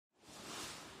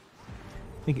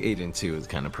I think 8 and 2 is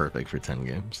kind of perfect for 10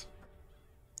 games.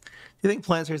 Do you think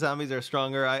Plants vs. Zombies are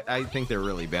stronger? I think they're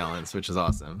really balanced, which is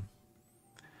awesome.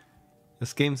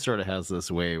 This game sort of has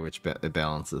this way which it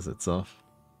balances itself.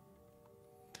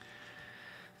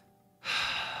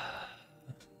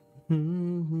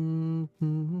 I'm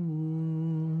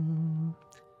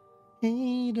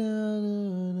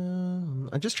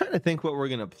just trying to think what we're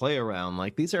gonna play around.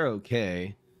 Like, these are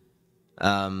okay.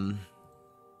 I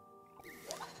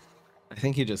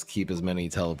think you just keep as many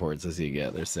teleports as you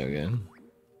get. They're so good.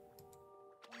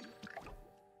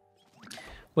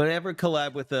 Whenever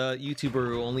collab with a YouTuber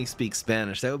who only speaks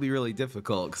Spanish, that would be really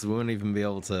difficult because we wouldn't even be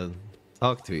able to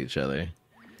talk to each other.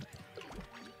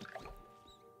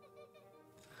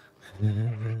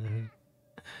 Can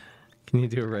you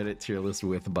do a Reddit tier list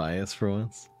with bias for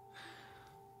once?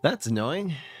 That's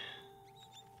annoying.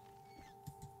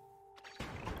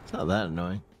 It's not that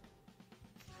annoying.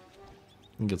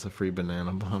 He gets a free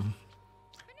banana bomb.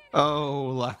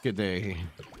 Oh, lackaday.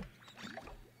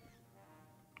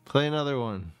 Play another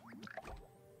one.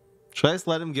 Should I just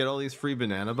let him get all these free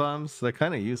banana bombs? They're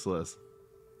kind of useless.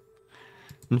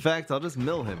 In fact, I'll just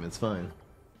mill him. It's fine.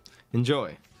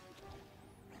 Enjoy.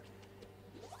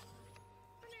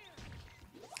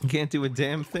 You can't do a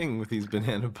damn thing with these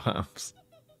banana bombs.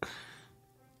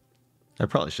 I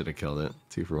probably should have killed it.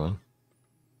 2 for 1.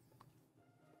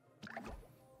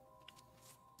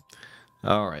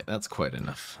 Alright, that's quite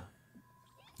enough.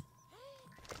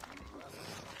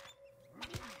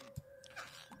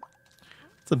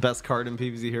 What's the best card in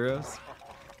PvZ Heroes?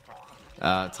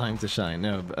 Time to Shine.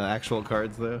 No, actual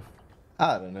cards though?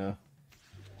 I don't know.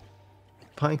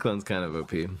 Pineclone's kind of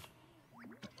OP. I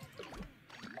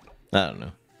don't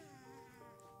know.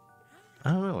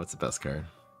 I don't know what's the best card.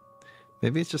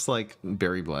 Maybe it's just like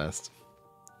Berry Blast.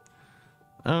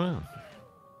 I don't know.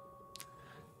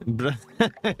 But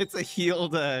it's a heal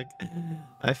deck.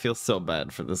 I feel so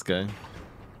bad for this guy.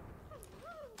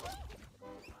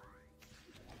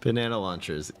 Banana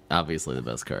Launcher's obviously the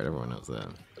best card. Everyone knows that.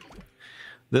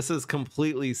 This is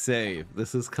completely safe.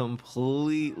 This is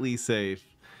completely safe.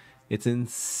 It's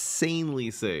insanely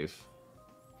safe.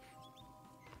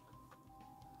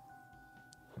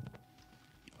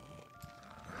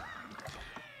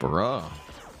 Bruh.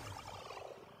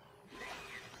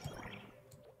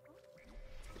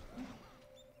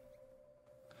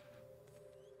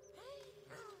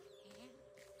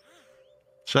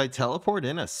 Should I teleport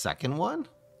in a second one?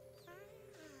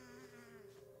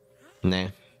 Nah.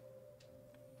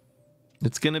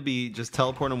 It's gonna be just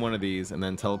teleport in one of these, and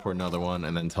then teleport another one,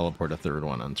 and then teleport a third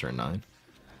one on turn 9.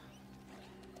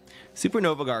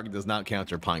 Supernova Garg does not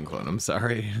counter Pineclone, I'm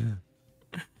sorry.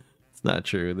 It's not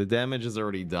true. The damage is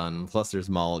already done, plus there's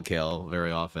Molekale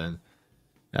very often.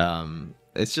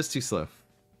 It's just too slow.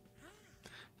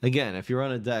 Again, if you're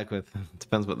on a deck with...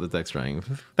 depends what the deck's running.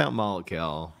 Without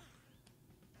Molekale,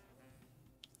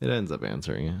 it ends up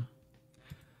answering it.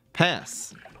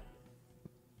 Pass.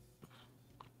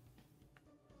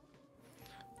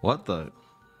 What the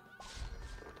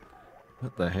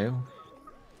hell?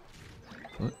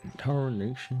 What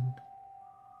tarnation?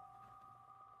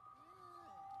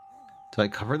 Did I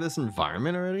cover this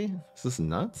environment already? Is this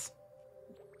nuts?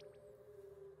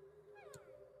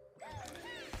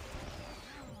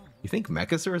 You think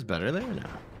Mechasaur is better there? No.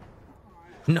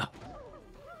 No.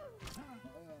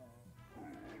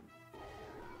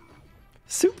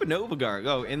 Supernova Garg.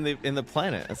 Oh, in the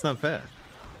planet. That's not bad.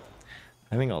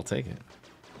 I think I'll take it.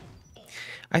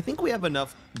 I think we have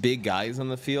enough big guys on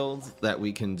the field that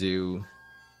we can do.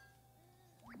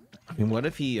 I mean, what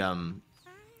if he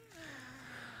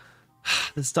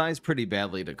this dies pretty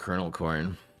badly to Kernel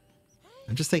Corn.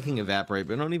 I'm just thinking Evaporate,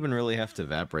 but I don't even really have to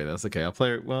Evaporate. That's okay. I'll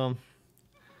play it. Well,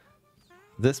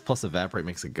 this plus Evaporate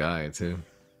makes a guy too.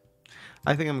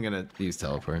 I think I'm gonna use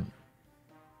Teleport.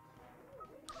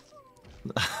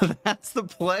 That's the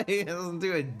play. It doesn't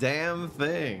do a damn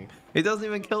thing. It doesn't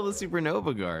even kill the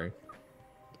Supernova Guard.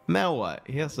 Now what?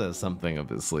 He has to have something up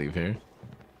his sleeve here.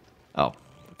 Oh,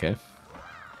 okay.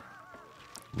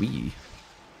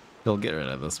 He'll get rid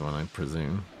of this one, I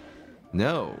presume.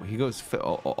 No, he goes.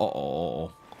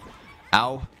 Oh.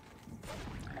 Ow.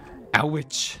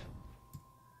 Ouch.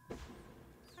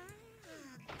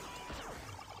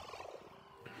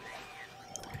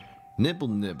 Nibble,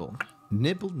 nibble.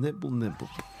 Nibble, nibble, nibble.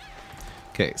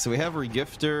 Okay, so we have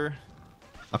Regifter.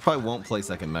 I probably won't play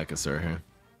second Mechasaur here.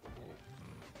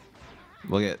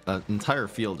 We'll get an entire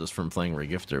field just from playing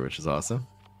Regifter, which is awesome.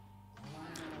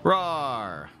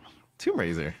 Roar! Tomb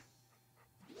Raiser.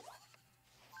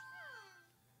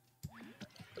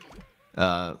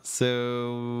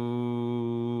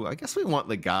 So I guess we want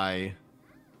the guy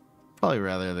Probably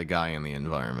rather the guy in the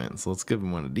environment. So let's give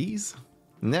him one of these.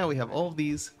 Now we have all of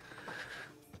these.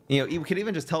 You know, we could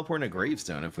even just teleport in a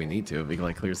gravestone if we need to. If he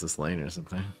like clears this lane or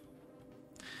something.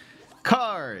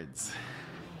 Cards.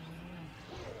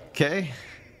 Okay.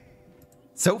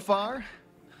 So far,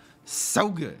 so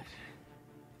good.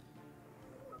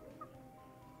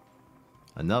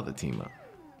 Another team up.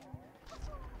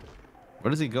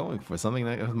 What is he going for? Something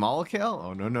like Molekale?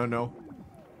 Oh, no, no, no.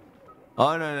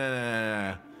 Oh, no, no, no,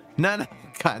 no, no. No, no.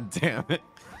 God damn it.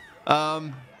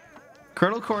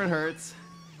 Kernel Corn hurts.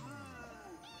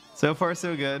 So far,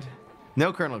 so good.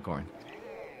 No Kernel Corn.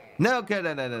 No, good,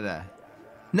 da, da, da, da.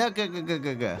 No, good, good, good,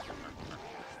 good, good.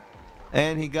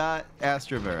 And he got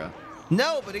Astrovera.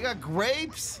 No, but he got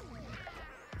grapes.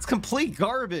 It's complete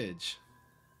garbage.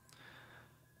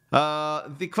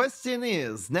 The question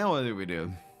is, now what do we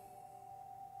do?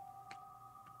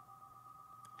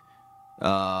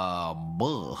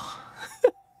 Bull.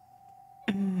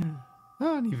 I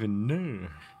don't even know.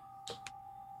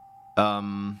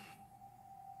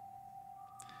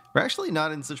 We're actually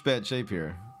not in such bad shape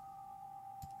here.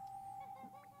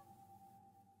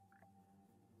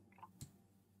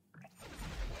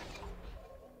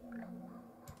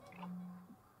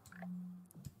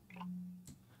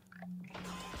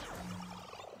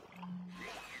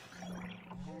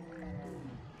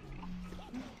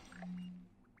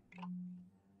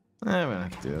 I'm gonna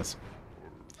have to do this.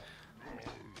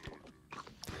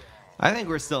 I think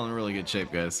we're still in really good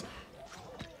shape, guys.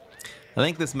 I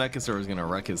think this Mechasaur is gonna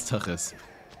wreck his tuchus.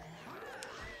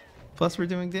 Plus, we're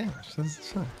doing damage. That's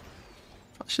fine.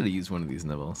 Probably should have used one of these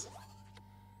nibbles.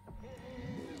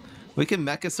 We can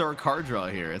Mechasaur card draw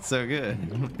here. It's so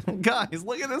good. Guys,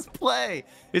 look at this play.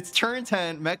 It's turn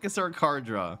 10, Mechasaur card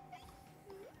draw.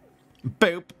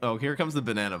 Boop. Oh, here comes the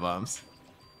banana bombs.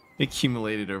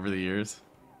 Accumulated over the years.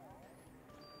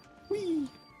 Whee.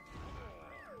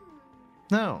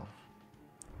 No.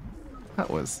 That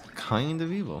was kind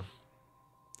of evil.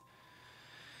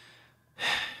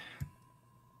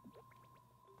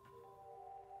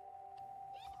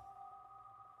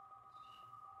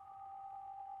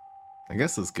 I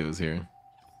guess this goes here.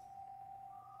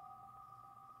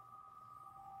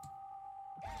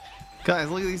 Guys,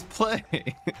 look at these plays.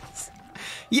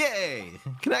 Yay!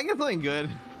 Can I get something good?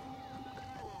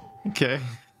 Okay.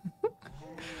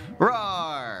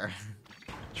 Roar!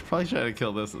 Should probably try to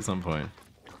kill this at some point.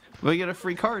 We get a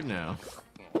free card now.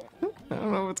 I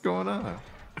don't know what's going on.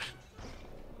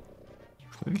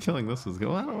 Maybe killing this was good.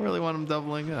 Well, I don't really want him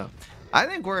doubling up. I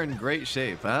think we're in great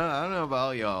shape. I don't know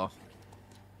about y'all.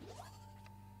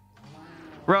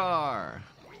 Roar!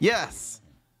 Yes!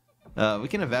 We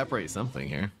can evaporate something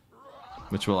here,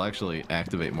 which will actually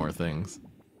activate more things.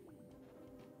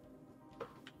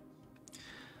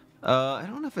 I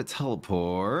don't know if it's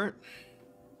teleport.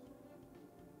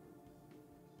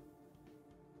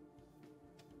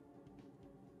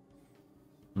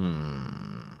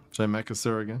 Should I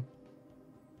Mechasaur again?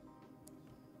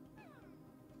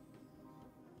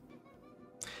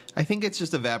 I think it's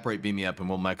just evaporate, beam me up, and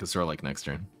we'll Mechasaur like next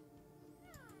turn.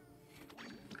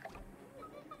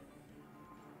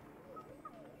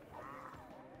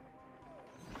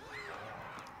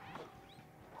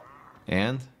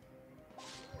 And?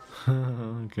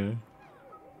 Okay.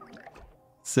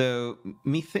 So,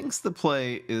 methinks the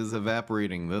play is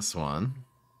evaporating this one.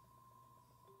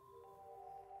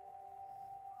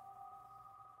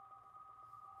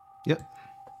 Yep.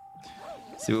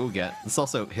 See what we'll get. This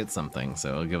also hits something, so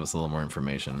it'll give us a little more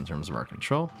information in terms of our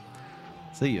control.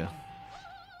 See ya.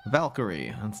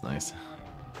 Valkyrie. That's nice.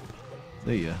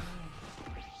 See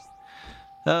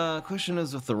ya. Question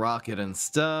is with the rocket and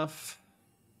stuff.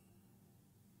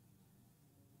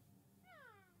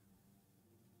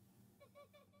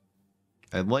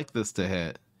 I'd like this to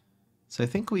hit. So I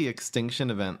think we extinction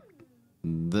event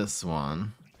this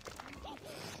one.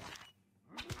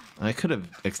 I could have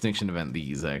extinction event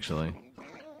these, actually.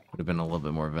 Would have been a little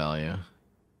bit more value.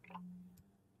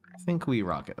 I think we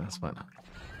rocket this. Why not?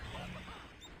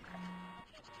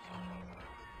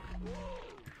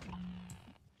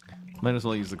 Might as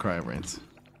well use the cryo brains.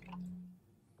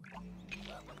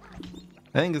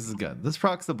 I think this is good. This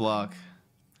procs the block.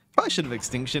 Probably should have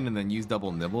extinction and then use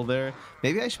double nibble there.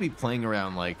 Maybe I should be playing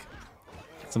around like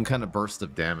some kind of burst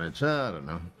of damage. I don't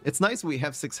know. It's nice we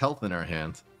have 6 health in our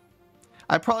hand.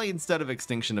 I probably, instead of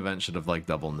extinction event, should have like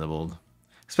double nibbled.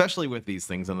 Especially with these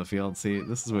things on the field. See,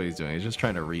 this is what he's doing. He's just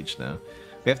trying to reach now.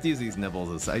 We have to use these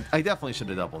nibbles. I definitely should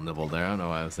have double nibbled there. I don't know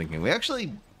why I was thinking. We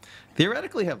actually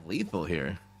theoretically have lethal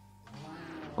here.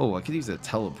 Oh, I could use a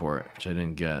teleport, which I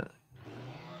didn't get.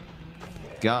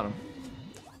 Got him.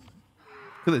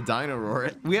 For the dino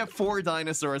roar. We have 4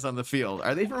 dinosaurs on the field.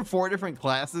 Are they from 4 different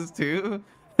classes too?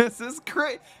 This is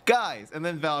great. Guys, and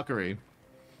then Valkyrie.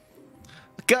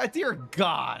 God, dear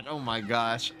God. Oh my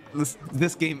gosh.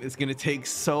 This game is going to take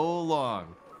so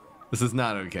long. This is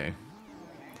not okay.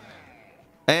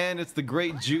 And it's the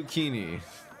Great Zucchini.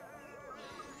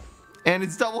 And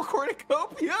it's double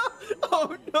Cornucopia.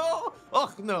 Oh no.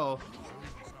 Oh no.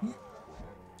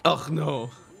 Oh no.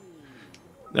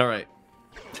 All right.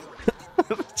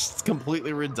 Just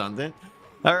completely redundant.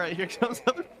 All right, here comes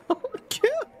another kill.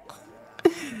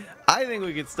 I think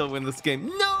we can still win this game.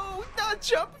 No, not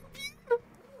jumping.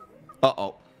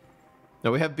 Uh-oh.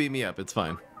 No, we have beat me up. It's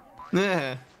fine.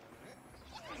 Yeah.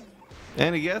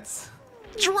 And he gets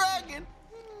dragon.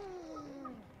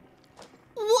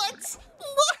 What?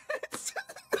 What?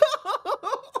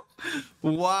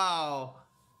 No. Wow.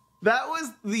 That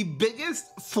was the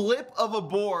biggest flip of a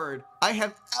board I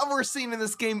have ever seen in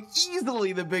this game.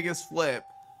 Easily the biggest flip.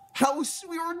 How we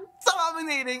were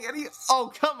dominating and he...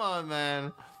 Oh, come on,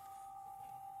 man.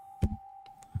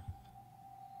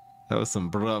 That was some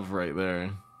bruv right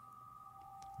there.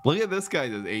 Look at this guy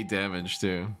does 8 damage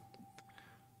too.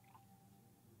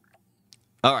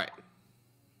 Alright.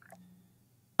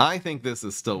 I think this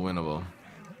is still winnable.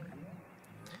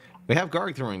 We have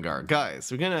Garg throwing Garg.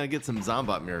 Guys, we're gonna get some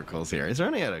Zombot miracles here. Is there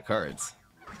any other cards?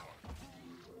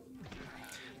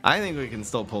 I think we can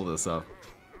still pull this up.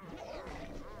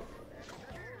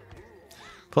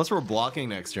 Plus we're blocking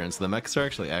next turn, so the Mech Star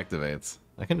actually activates.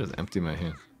 I can just empty my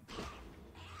hand.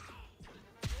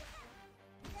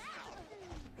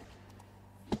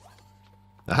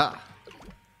 Aha!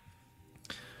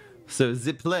 So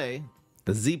Z-Play,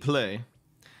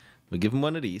 we give him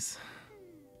one of these.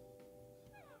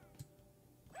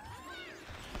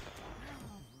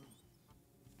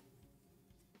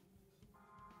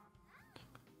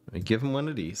 We give him one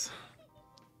of these.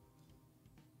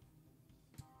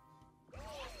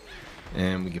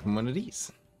 And we give him one of these.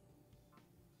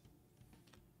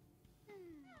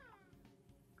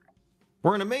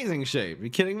 We're in amazing shape. Are you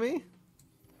kidding me?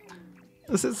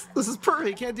 This is perfect.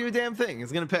 He can't do a damn thing.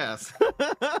 It's gonna pass.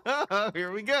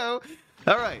 Here we go.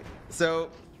 All right. So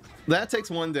that takes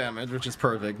 1 damage, which is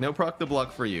perfect. No proc the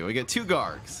block for you. We get 2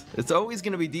 Gargs. It's always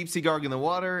going to be Deep Sea Garg in the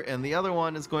water, and the other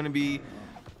one is going to be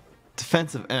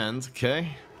defensive end. Okay.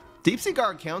 Deep Sea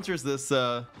Garg counters this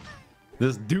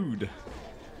this dude.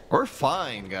 We're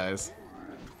fine, guys.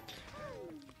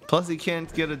 Plus, he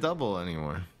can't get a double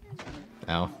anymore.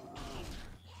 Ow.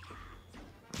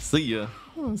 See ya.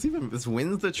 Oh, this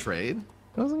wins the trade?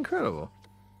 That was incredible.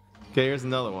 Okay, here's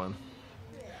another one.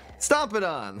 Stomp it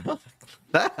on!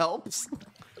 That helps.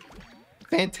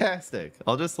 Fantastic.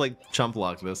 I'll just like chump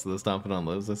block this so the Stomp it on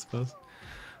lives, I suppose.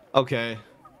 Okay.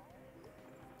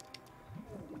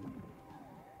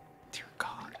 Dear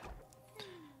God.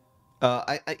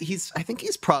 I think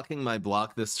he's proccing my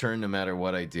block this turn no matter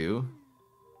what I do.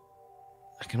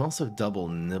 I can also double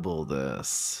nibble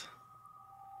this.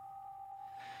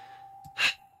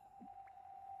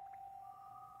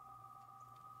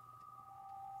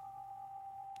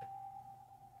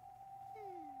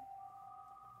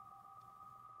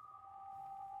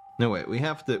 No, wait, we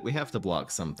have to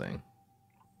block something.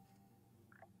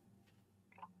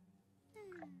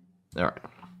 Alright.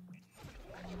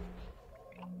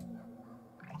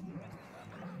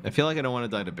 I feel like I don't want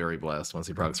to die to Berry Blast once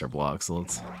he procs our block, so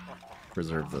let's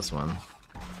preserve this one.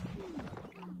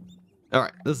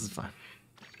 Alright, this is fine.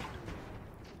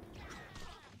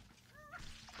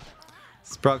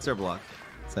 This procs our block.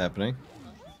 It's happening.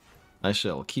 I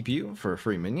shall keep you for a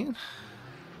free minion.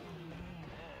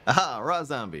 Aha, raw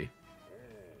zombie.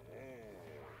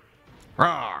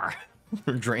 Rawr!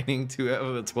 We're draining 2 out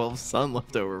of the 12 sun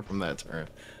left over from that turn.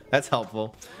 That's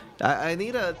helpful. I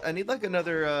need like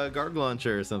another Garg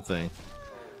launcher or something.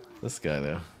 This guy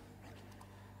though.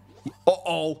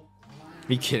 Uh-oh!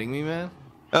 Are you kidding me, man?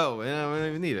 Oh, yeah, we don't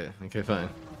even need it. Okay, fine.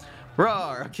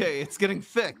 Rawr! Okay, it's getting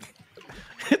thick.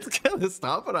 It's kind of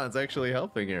Stompodon's actually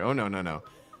helping here. Oh no, no, no.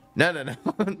 No, no, no.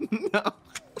 No.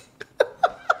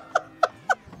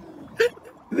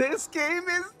 This game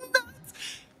is nuts!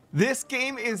 This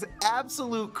game is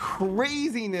absolute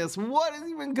craziness! What is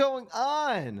even going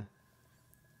on?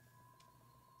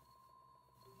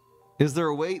 Is there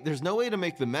a way? There's no way to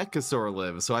make the Mechasaur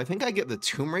live, so I think I get the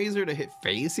Tomb Raiser to hit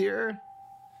phase here?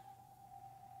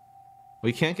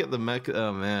 We can't get the Mech...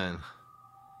 Oh, man.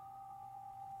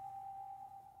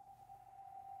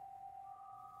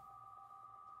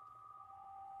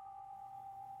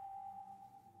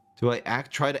 Do I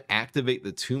try to activate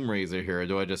the Tomb Raiser here, or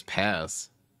do I just pass?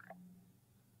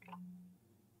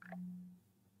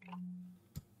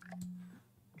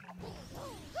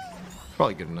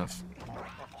 Probably good enough.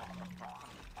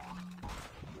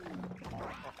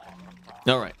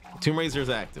 Alright, Tomb Razor's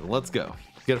active. Let's go.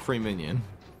 Get a free minion.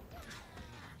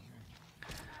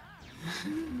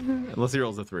 Unless he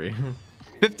rolls a 3.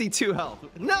 52 health.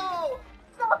 No!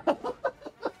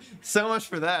 So much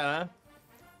for that,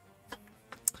 huh?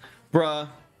 Bruh.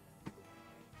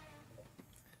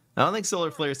 I don't think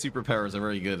Solar Flare's superpowers are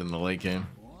very good in the late game.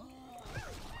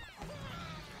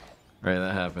 Right,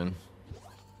 that happened.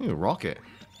 Ooh, Rocket.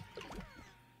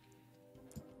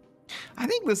 I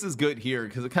think this is good here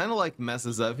because it kind of like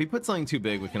messes up. If he puts something too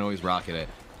big, we can always rocket it.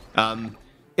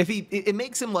 It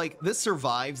makes him like this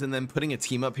survives, and then putting a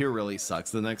team up here really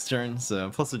sucks the next turn. So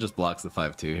plus it just blocks the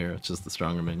 5/2 here, which is the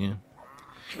stronger minion.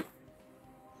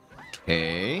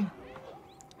 Okay.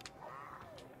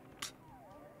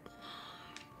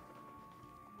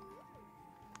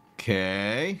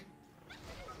 Okay.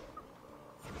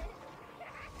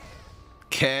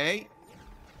 Okay.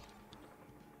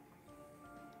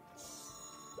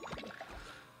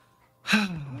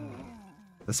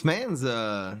 This man's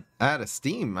out of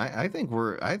steam. I think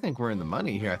we're in the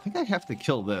money here. I think I have to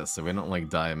kill this so we don't like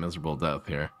die a miserable death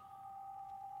here.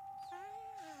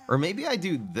 Or maybe I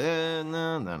do the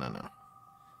no.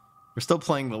 We're still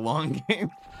playing the long game.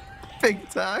 Big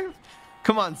time.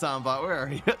 Come on, Zombot, where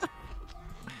are you?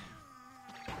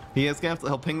 He is gonna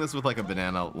he'll ping this with like a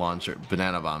banana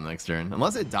bomb next turn.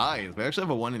 Unless it dies. We actually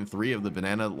have a 1 in 3 of the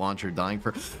banana launcher dying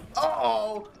for.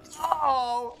 Oh,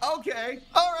 okay.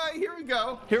 All right, here we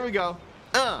go.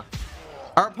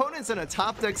 Our opponent's in a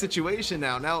top deck situation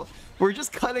now. Now we're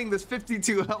just cutting this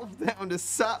 52 health down to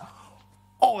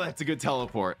Oh, that's a good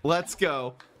teleport. Let's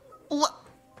go.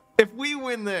 If we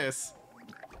win this,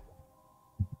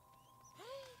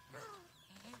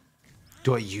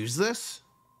 do I use this?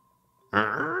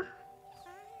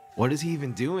 What is he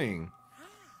even doing?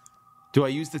 Do I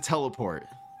use the teleport?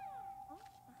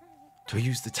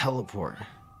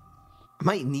 I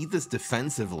might need this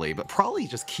defensively, but probably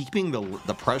just keeping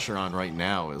the pressure on right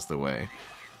now is the way.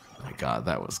 Oh my god,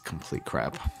 that was complete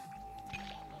crap.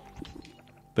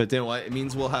 But then what? It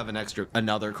means we'll have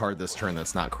another card this turn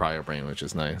that's not Cryo Brain, which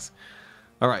is nice.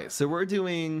 Alright, so we're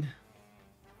doing...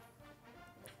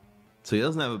 So he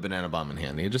doesn't have a banana bomb in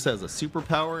hand. He just has a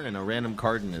superpower and a random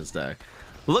card in his deck.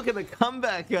 Look at the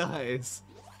comeback, guys.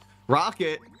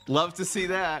 Rocket. Love to see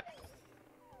that.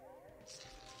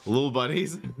 Little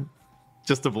buddies.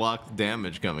 Just to block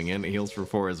damage coming in. It heals for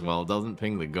 4 as well. Doesn't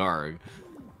ping the Garg.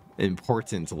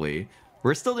 Importantly.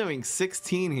 We're still doing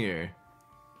 16 here.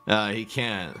 He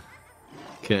can't.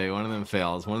 Okay, one of them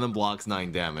fails. One of them blocks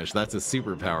 9 damage. That's a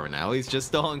superpower now. He's just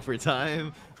stalling for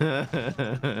time.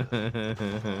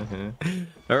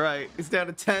 Alright, he's down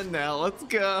to 10 now. Let's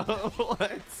go.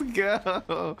 Let's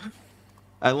go.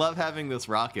 I love having this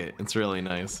rocket. It's really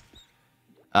nice.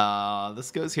 This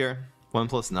goes here. 1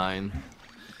 + 9.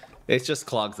 It just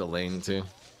clogs the lane too.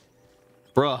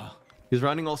 Bruh. He's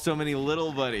running so many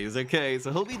little buddies. Okay,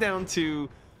 so he'll be down to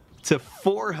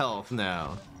 4 health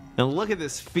now. And look at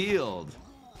this field.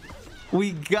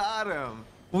 We got him.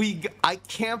 I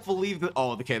can't believe that.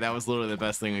 Oh, okay, that was literally the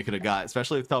best thing we could have got,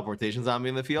 especially with teleportation zombie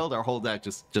in the field. Our whole deck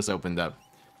just opened up.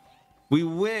 We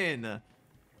win.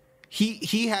 He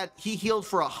healed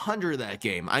for 100 that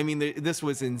game. I mean, this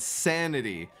was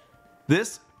insanity.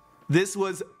 This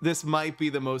might be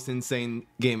the most insane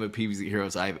game of PvZ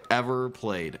Heroes I've ever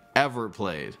played.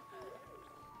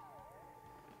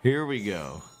 Here we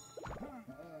go.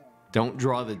 Don't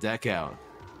draw the deck out.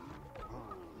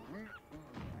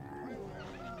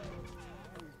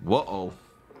 Whoa.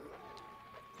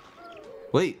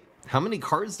 Wait, how many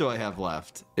cards do I have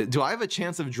left? Do I have a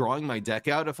chance of drawing my deck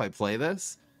out if I play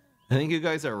this? I think you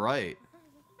guys are right.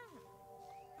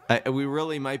 We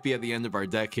really might be at the end of our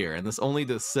deck here, and this only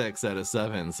does 6 out of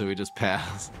 7, so we just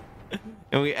pass.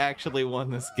 And we actually won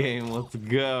this game. Let's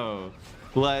go.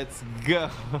 Let's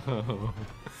go.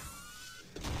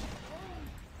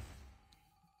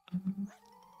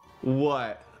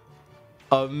 What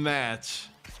a match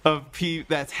of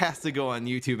that has to go on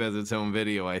YouTube as its own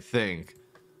video, I think.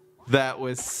 That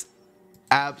was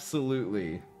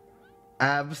absolutely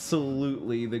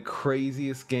the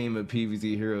craziest game of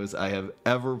PvZ Heroes I have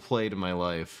ever played in my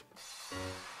life.